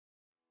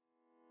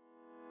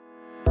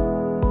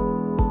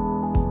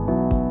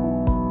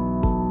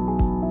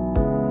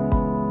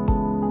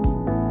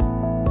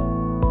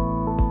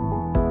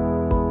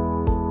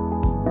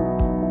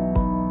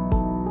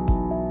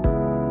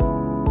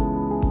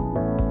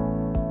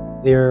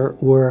There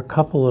were a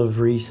couple of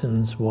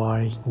reasons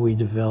why we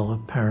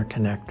developed Parent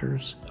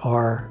Connectors.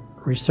 Our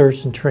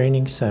Research and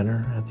Training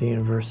Center at the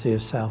University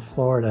of South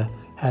Florida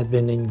had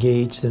been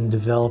engaged in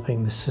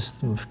developing the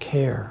system of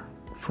care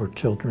for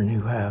children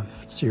who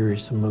have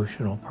serious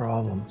emotional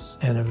problems.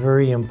 And a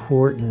very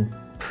important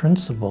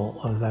principle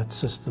of that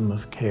system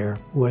of care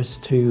was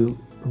to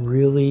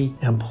really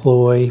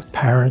employ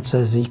parents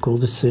as equal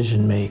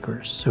decision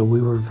makers. So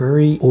we were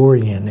very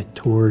oriented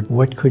toward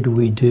what could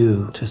we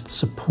do to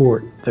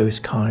support those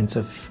kinds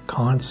of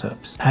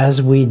concepts.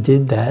 As we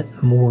did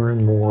that more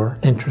and more,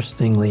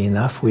 interestingly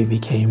enough, we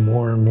became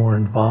more and more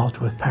involved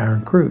with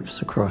parent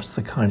groups across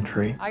the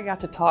country. I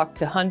got to talk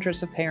to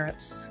hundreds of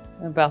parents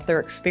about their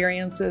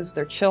experiences,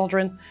 their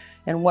children,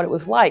 and what it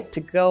was like to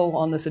go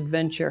on this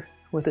adventure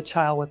with a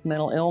child with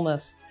mental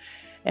illness.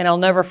 And I'll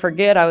never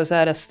forget, I was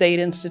at a state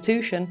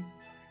institution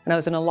and I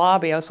was in a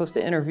lobby. I was supposed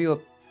to interview a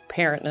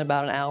parent in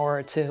about an hour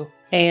or two.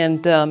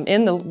 And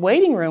in the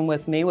waiting room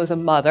with me was a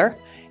mother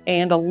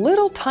and a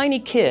little tiny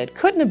kid,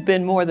 couldn't have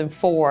been more than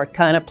 4,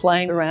 kind of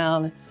playing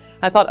around.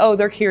 I thought, oh,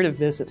 they're here to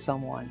visit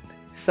someone.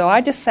 So I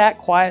just sat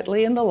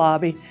quietly in the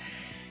lobby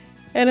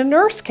and a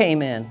nurse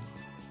came in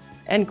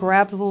and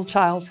grabbed the little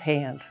child's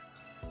hand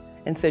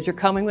and said, "You're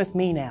coming with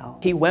me now."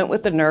 He went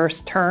with the nurse,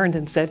 turned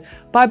and said,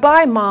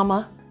 "Bye-bye,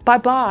 Mama,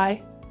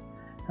 bye-bye."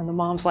 And the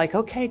mom's like,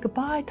 "Okay,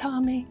 goodbye,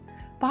 Tommy.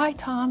 Bye,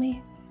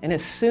 Tommy." And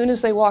as soon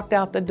as they walked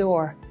out the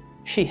door,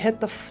 she hit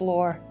the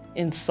floor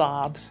in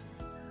sobs.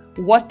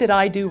 What did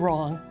I do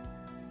wrong?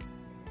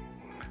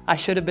 I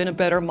should have been a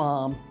better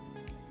mom.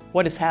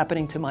 What is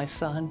happening to my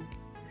son?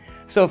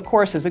 So of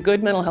course, as a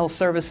good mental health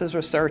services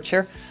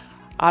researcher,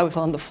 I was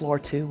on the floor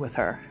too with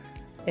her.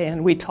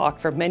 And we talked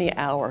for many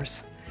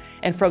hours.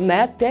 And from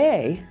that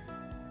day,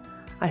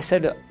 I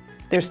said,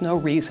 there's no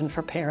reason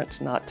for parents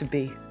not to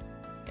be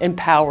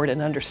empowered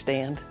and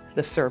understand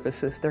the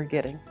services they're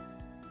getting.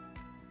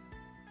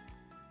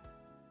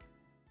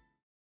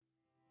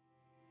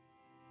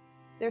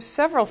 There's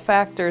several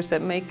factors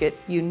that make it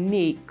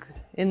unique.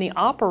 In the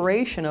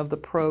operation of the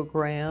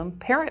program,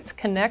 Parent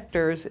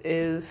Connectors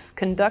is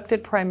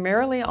conducted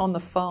primarily on the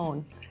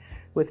phone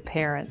with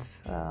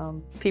parents.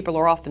 People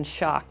are often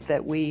shocked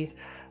that we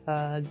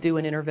do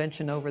an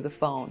intervention over the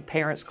phone,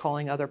 parents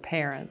calling other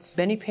parents.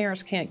 Many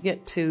parents can't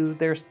get to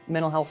their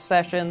mental health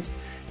sessions,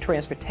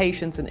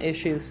 transportation's an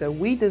issue, so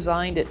we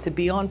designed it to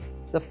be on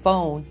the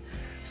phone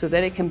so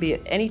that it can be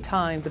at any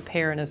time the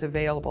parent is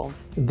available.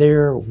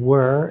 There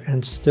were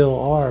and still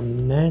are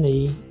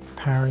many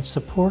parent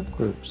support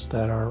groups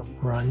that are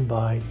run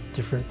by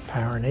different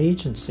parent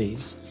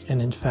agencies. And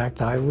in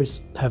fact, I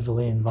was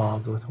heavily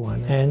involved with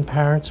one. And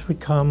parents would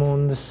come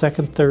on the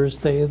second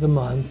Thursday of the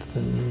month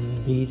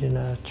and meet in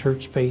a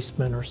church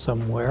basement or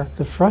somewhere.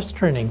 The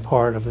frustrating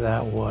part of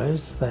that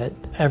was that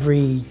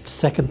every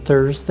second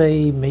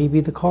Thursday, maybe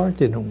the car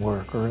didn't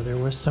work or there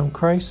was some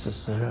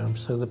crisis at home,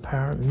 so the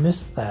parent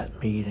missed that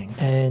meeting.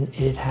 And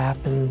it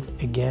happened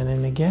again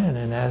and again.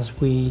 And as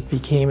we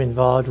became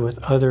involved with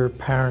other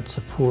parent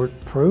support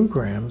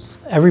programs,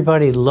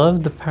 everybody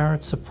loved the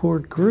parent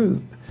support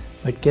group,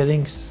 but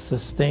getting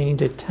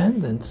sustained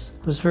attendance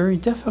was very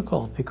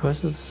difficult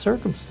because of the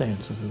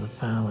circumstances of the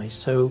family.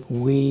 So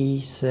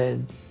we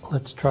said,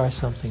 let's try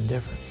something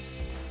different.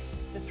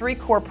 The 3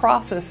 core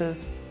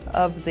processes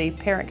of the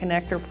Parent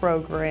Connector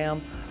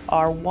program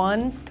are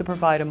 1, to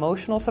provide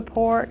emotional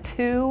support,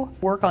 2,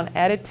 work on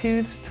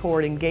attitudes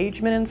toward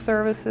engagement in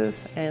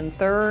services, and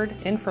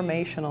 3rd,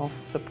 informational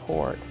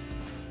support.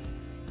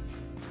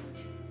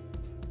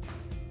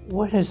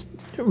 What has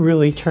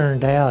really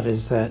turned out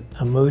is that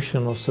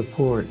emotional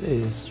support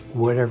is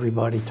what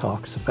everybody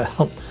talks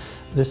about.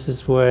 This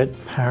is what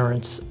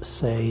parents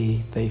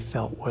say they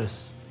felt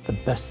was the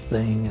best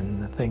thing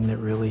and the thing that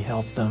really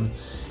helped them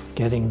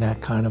getting that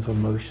kind of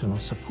emotional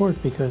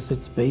support, because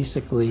it's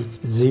basically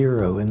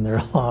zero in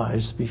their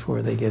lives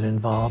before they get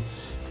involved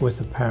with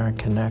a Parent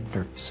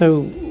Connector.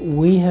 So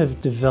we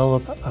have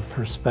developed a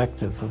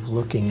perspective of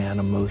looking at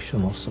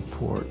emotional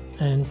support.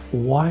 And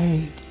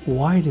why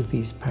do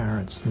these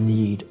parents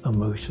need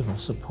emotional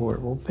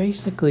support? Well,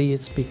 basically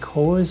it's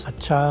because a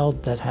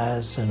child that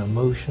has an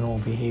emotional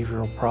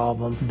behavioral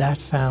problem,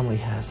 that family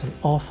has an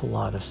awful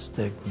lot of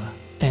stigma.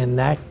 And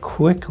that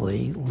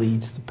quickly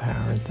leads the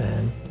parent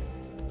then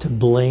to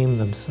blame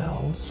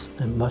themselves.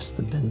 It must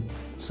have been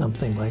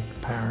something like the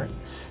parent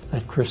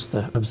that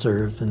Krista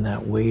observed in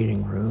that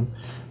waiting room.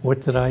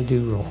 What did I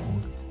do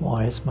wrong?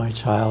 Why is my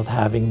child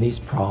having these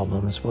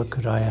problems? What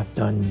could I have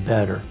done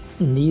better?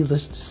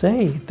 Needless to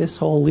say,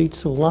 this all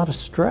leads to a lot of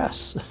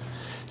stress.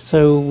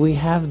 So we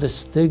have the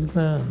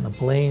stigma and the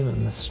blame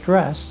and the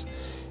stress.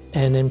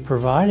 And in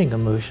providing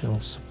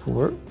emotional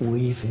support,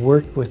 we've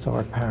worked with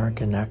our Parent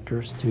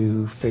Connectors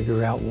to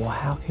figure out, well,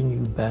 how can you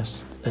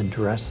best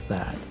address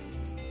that?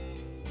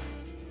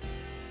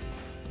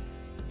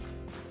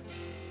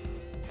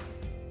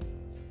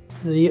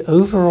 The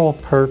overall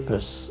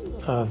purpose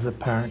of the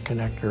Parent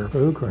Connector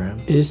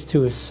program is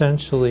to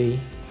essentially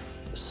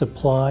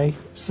supply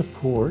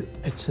support.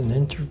 It's an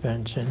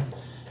intervention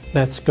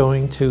that's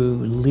going to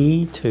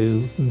lead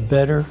to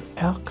better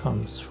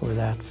outcomes for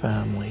that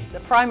family.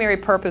 The primary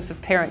purpose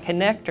of Parent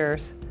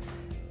Connectors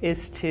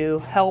is to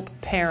help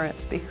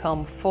parents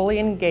become fully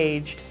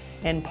engaged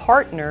and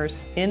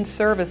partners in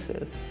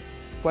services,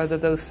 whether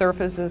those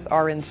services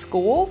are in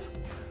schools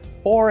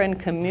or in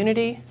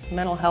community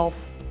mental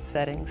health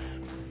settings.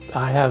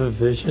 I have a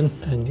vision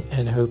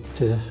and hope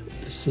to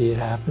see it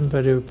happen,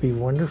 but it would be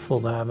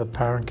wonderful to have a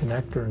Parent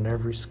Connector in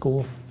every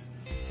school.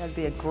 That'd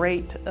be a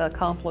great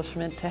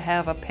accomplishment to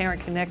have a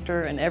Parent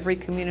Connector in every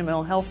community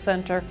mental health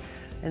center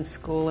and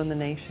school in the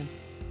nation.